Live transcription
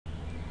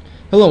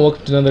Hello and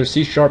welcome to another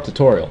C#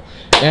 tutorial.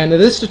 And in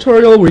this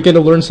tutorial we're going to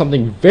learn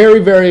something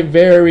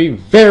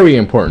very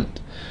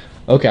important.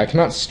 Okay, I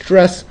cannot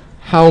stress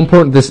how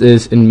important this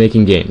is in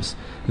making games.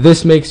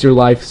 This makes your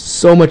life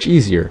so much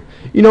easier.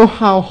 You know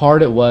how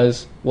hard it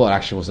was? Well, it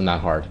actually wasn't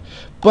that hard.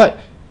 But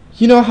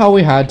you know how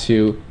we had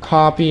to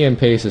copy and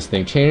paste this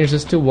thing. Change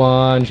this to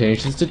 1,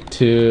 change this to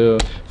 2.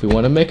 If we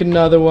want to make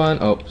another one,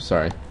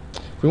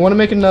 if we want to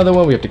make another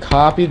one, we have to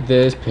copy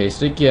this,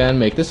 paste it again,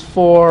 make this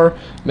 4,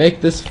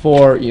 make this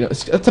 4. You know,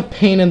 it's a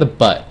pain in the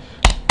butt.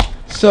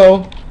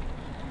 So,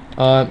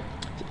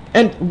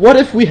 and what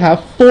if we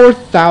have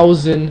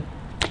 4,000?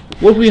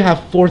 What if we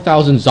have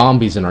 4,000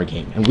 zombies in our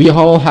game, and we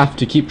all have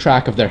to keep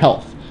track of their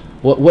health?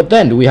 What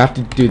then? Do we have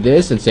to do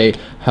this and say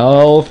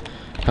health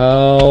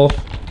of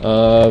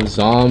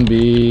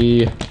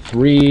zombie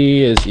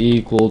 3 is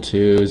equal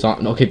to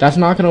zombie? Okay, that's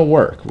not gonna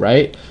work,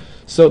 right?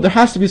 So there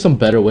has to be some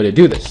better way to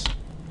do this.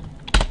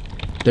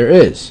 There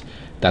is.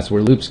 That's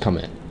where loops come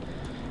in.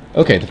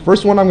 Okay, the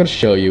first one I'm going to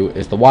show you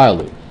is the while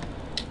loop.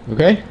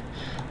 Okay?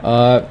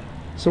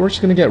 So we're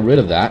just going to get rid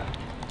of that.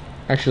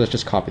 Actually, let's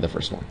just copy the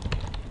first one.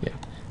 Yeah.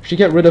 We should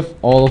get rid of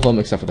all of them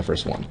except for the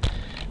first one.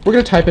 We're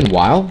going to type in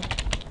while.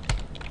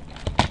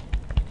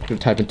 We're going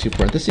to type in 2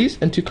 parentheses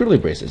and 2 curly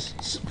braces.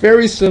 It's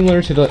very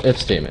similar to the if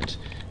statement.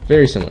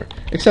 Very similar.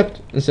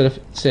 Except instead of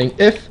saying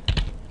if,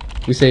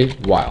 we say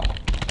while.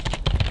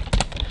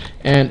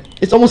 And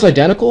it's almost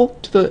identical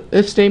to the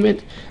if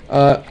statement.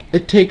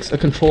 It takes a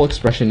control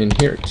expression in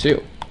here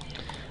too.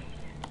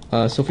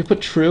 So if we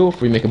put true,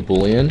 if we make a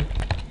boolean,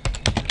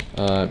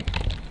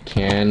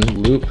 can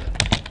loop,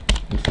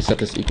 and if we set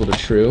this equal to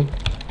true,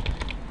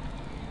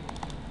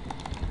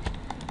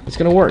 it's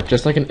going to work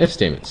just like an if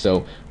statement.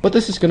 So what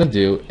this is going to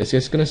do is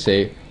it's going to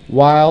say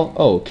while,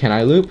 oh, can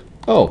I loop?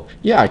 Oh,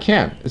 yeah, I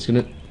can. It's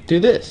going to do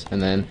this, and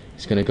then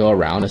it's going to go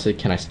around and say,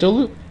 can I still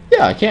loop?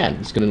 Yeah, I can.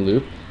 It's going to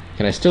loop.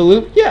 Can I still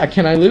loop? Yeah.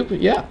 Can I loop?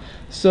 Yeah.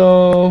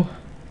 So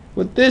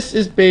what this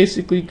is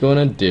basically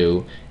gonna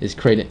do is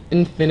create an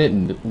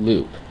infinite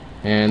loop,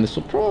 and this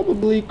will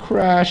probably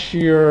crash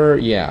your,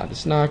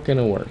 this is not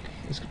gonna work.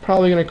 It's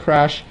probably gonna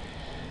crash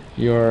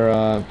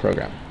your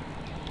program.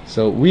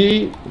 So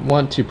we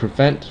want to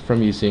prevent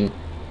from using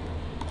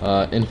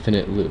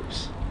infinite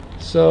loops.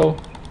 So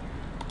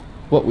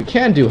what we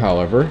can do,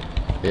 however,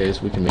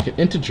 is we can make an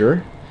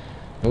integer,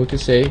 and we can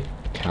say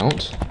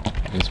count,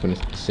 and it's going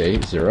to say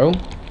 0.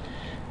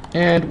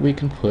 And we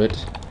can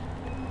put,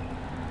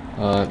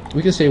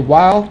 we can say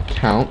while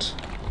count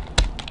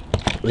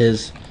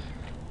is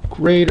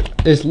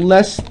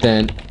less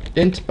than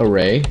int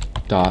array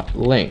dot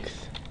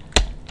length.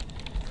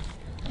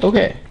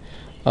 Okay,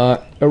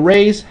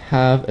 arrays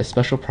have a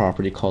special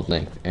property called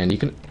length, and you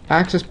can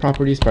access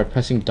properties by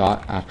pressing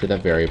dot after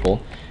that variable.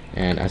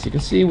 And as you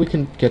can see, we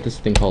can get this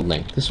thing called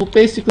length. This will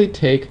basically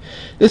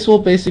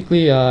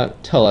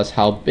tell us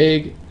how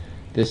big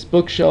this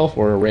bookshelf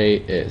or array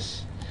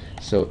is.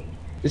 So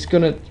it's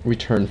going to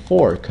return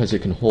 4 because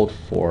it can hold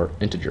 4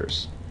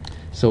 integers.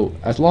 So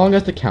as long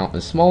as the count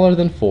is smaller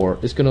than 4,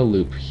 it's going to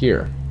loop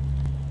here.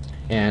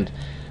 And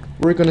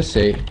we're going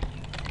to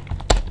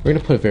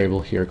put a variable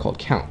here called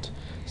count.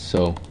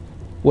 So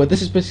what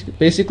this is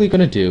basically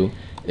going to do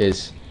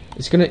is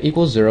it's going to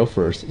equal 0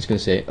 first. It's going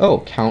to say,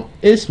 oh, count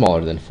is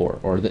smaller than 4,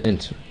 or the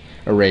int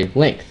array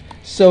length.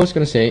 So it's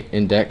going to say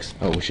index,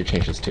 oh, we should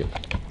change this too.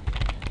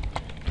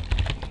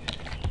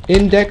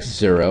 Index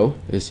 0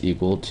 is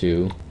equal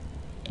to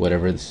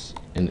whatever this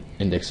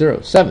index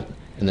 0, 7,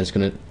 and that's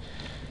gonna,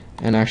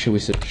 and actually we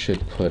should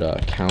put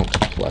count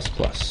plus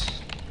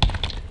plus.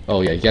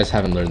 Oh yeah, you guys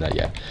haven't learned that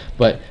yet.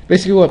 But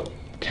basically what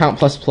count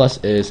plus plus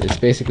is, it's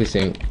basically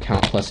saying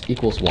count plus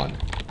equals 1.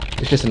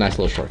 It's just a nice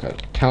little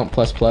shortcut. Count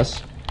plus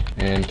plus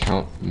and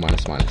count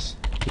minus minus.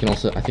 You can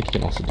also, I think you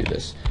can also do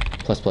this.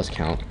 Plus plus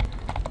count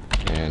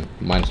and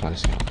minus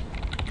minus count.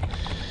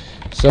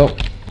 So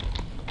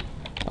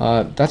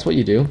that's what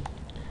you do.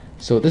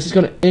 So this is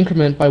going to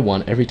increment by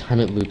 1 every time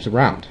it loops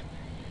around,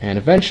 and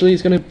eventually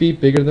it's going to be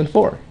bigger than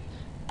 4,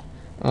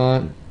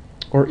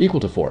 or equal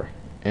to 4,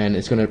 and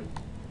it's going to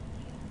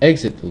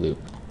exit the loop.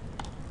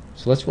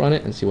 So let's run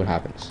it and see what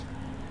happens.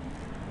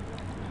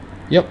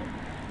 Yep,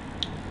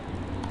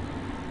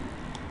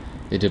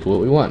 it did what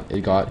we want.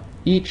 It got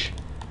each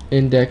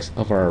index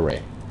of our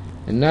array,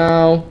 and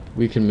now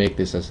we can make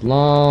this as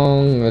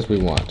long as we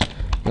want.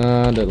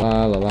 La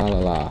la la la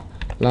la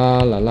la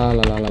la la la la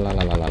la la la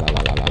la la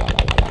la la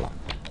la.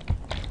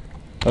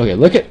 Okay,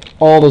 look at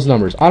all those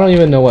numbers. I don't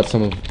even know what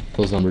some of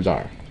those numbers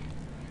are.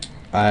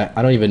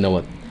 I don't even know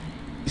what.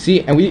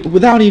 See, and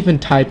without even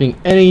typing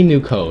any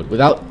new code,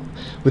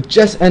 with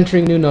just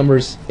entering new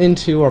numbers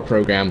into our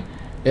program,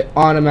 it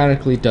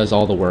automatically does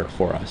all the work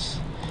for us.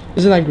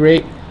 Isn't that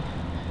great?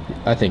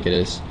 I think it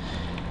is.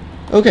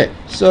 Okay,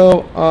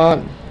 so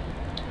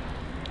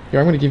here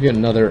I'm going to give you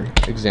another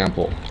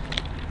example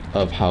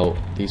of how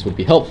these would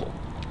be helpful.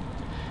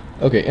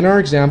 Okay, in our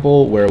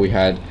example where we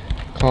had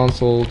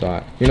console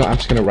dot, I'm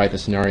just going to write the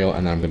scenario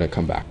and then I'm going to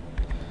come back.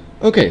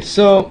 Okay,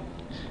 so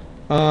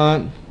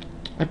I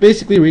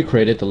basically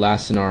recreated the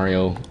last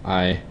scenario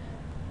I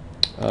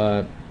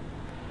I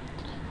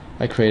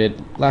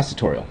created last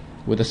tutorial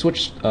with a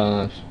switch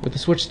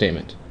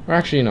statement. Or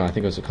actually, no, I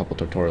think it was a couple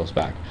tutorials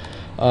back.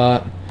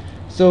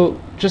 So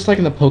just like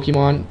in the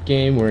Pokemon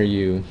game where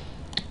you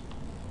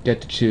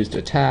get to choose to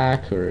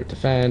attack or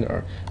defend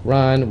or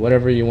run,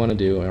 whatever you want to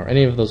do, or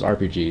any of those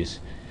RPGs.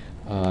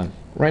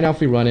 Right now,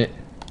 if we run it,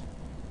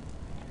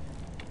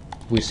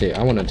 we say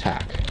I want to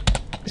attack.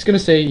 It's going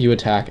to say you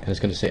attack, and it's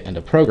going to say end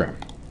of program,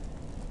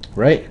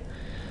 right?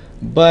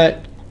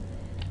 But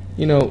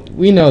you know,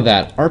 we know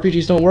that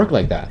RPGs don't work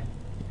like that.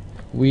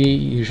 We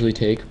usually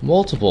take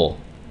multiple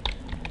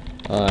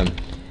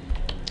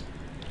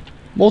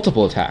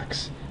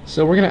attacks.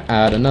 So we're going to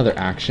add another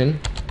action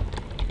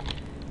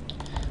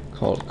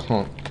called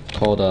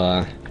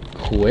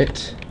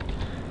quit,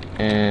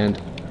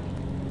 and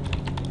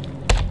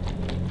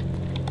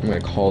I'm going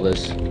to call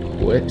this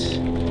quit,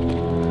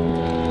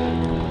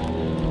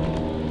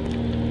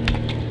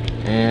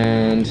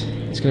 and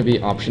it's going to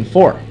be option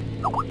 4.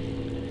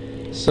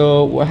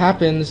 So what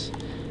happens,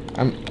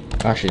 I'm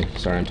talking to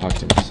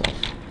myself.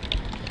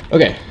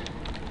 Okay,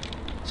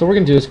 so what we're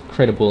going to do is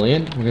create a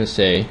boolean. We're going to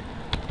say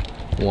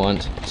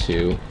want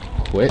to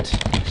quit,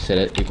 set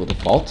it equal to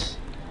false,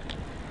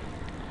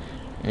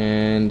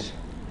 and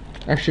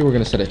actually we're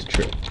going to set it to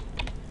true.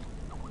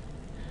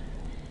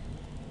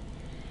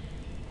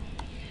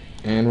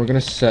 And we're going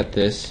to set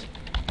this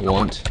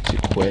want to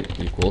quit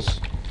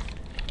equals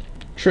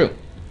true.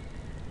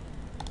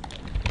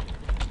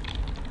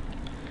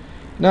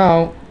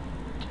 Now,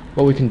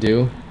 what we can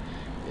do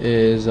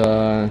is,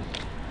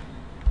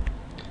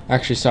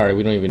 actually, sorry,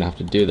 we don't even have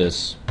to do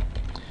this.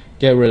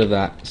 Get rid of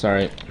that.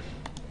 Sorry,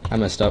 I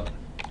messed up.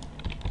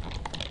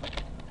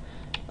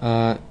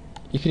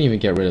 You can even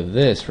get rid of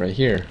this right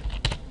here.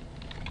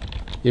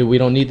 We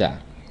don't need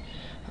that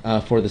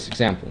for this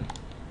example.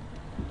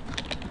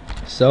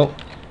 So,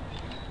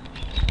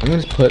 I'm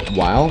going to put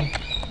while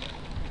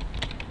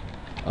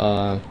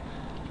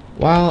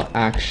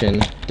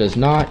action does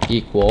not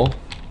equal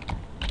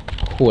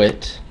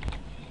quit,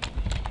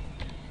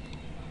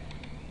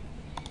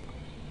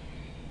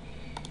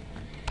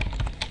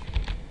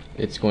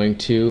 it's going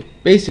to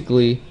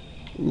basically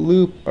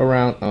loop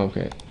around.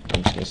 Okay,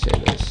 I'm just going to say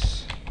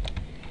this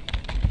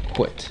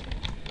quit.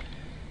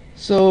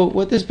 So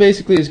what this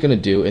basically is going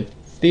to do in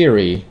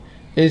theory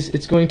is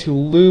it's going to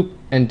loop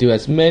and do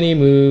as many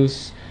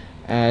moves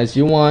as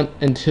you want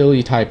until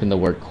you type in the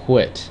word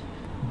quit.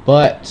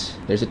 But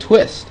there's a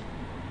twist.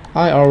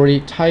 I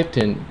already typed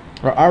in,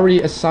 or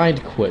already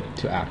assigned quit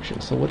to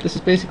action. So what this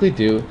is basically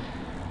do,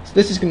 so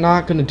this is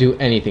not going to do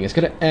anything. It's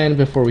going to end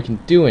before we can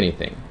do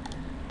anything.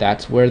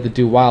 That's where the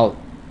do while,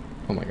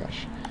 oh my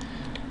gosh,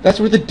 that's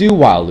where the do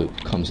while loop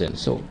comes in.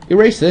 So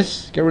erase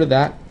this, get rid of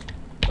that,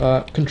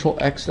 Control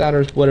X that,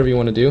 or whatever you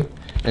want to do,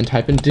 and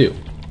type in do.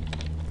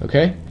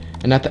 Okay,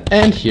 and at the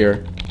end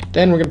here,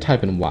 then we're going to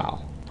type in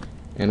while,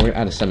 and we're going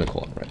to add a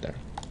semicolon right there.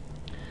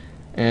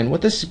 And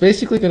what this is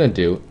basically going to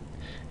do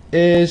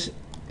is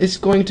it's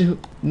going to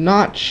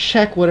not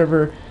check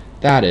whatever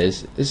that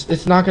is.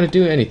 It's not going to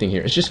do anything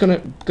here. It's just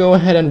going to go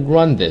ahead and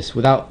run this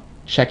without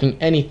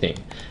checking anything.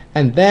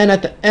 And then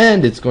at the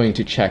end, it's going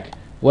to check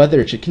whether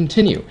it should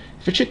continue.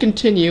 If it should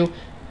continue,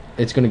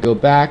 it's going to go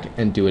back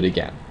and do it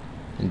again,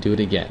 and do it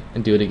again,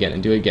 and do it again,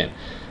 and do it again.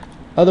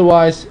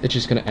 Otherwise, it's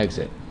just going to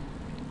exit.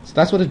 So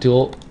that's what a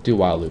do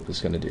while loop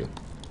is going to do.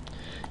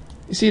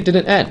 You see, it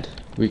didn't end.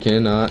 We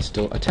can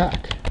still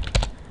attack.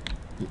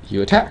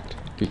 You attacked.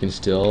 We can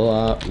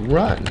still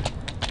run.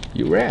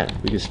 You ran.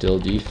 We can still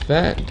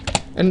defend.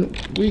 And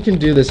we can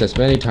do this as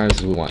many times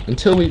as we want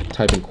until we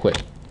type in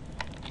quit.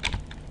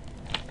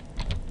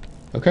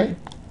 Okay?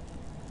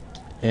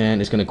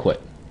 And it's going to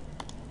quit.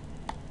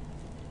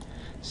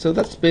 So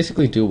that's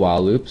basically do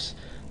while loops.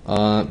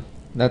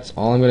 That's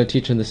all I'm going to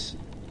teach in this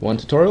one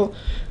tutorial.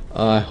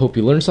 I hope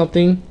you learned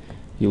something.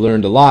 You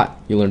learned a lot.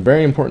 You learned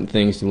very important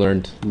things. You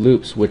learned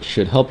loops, which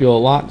should help you a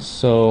lot.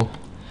 So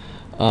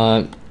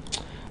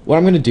what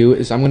I'm going to do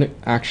is I'm going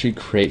to actually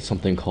create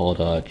something called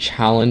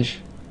challenge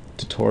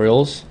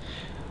tutorials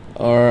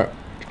or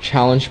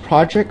challenge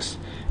projects,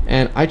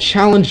 and I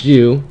challenge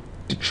you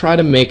to try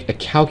to make a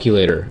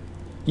calculator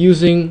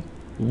using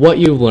what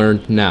you've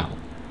learned now.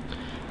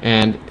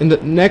 And in the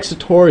next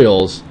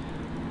tutorials,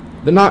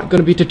 they're not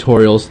going to be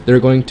tutorials, they're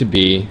going to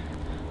be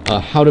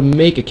how to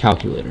make a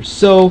calculator.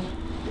 So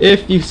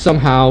if you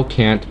somehow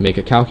can't make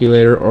a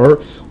calculator,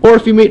 or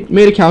if you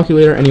made a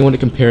calculator and you want to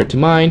compare it to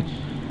mine,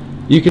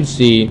 you can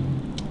see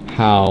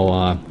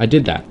how I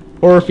did that.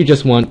 Or if you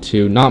just want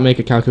to not make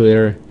a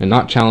calculator and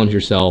not challenge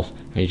yourself,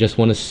 and you just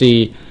want to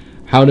see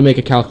how to make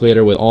a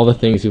calculator with all the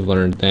things you've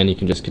learned, then you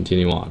can just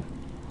continue on.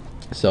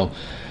 So,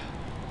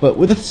 but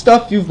with the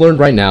stuff you've learned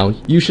right now,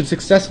 you should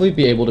successfully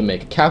be able to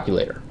make a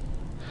calculator.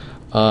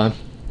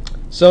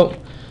 So,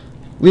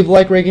 leave a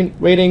like,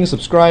 rating,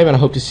 subscribe, and I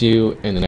hope to see you in the next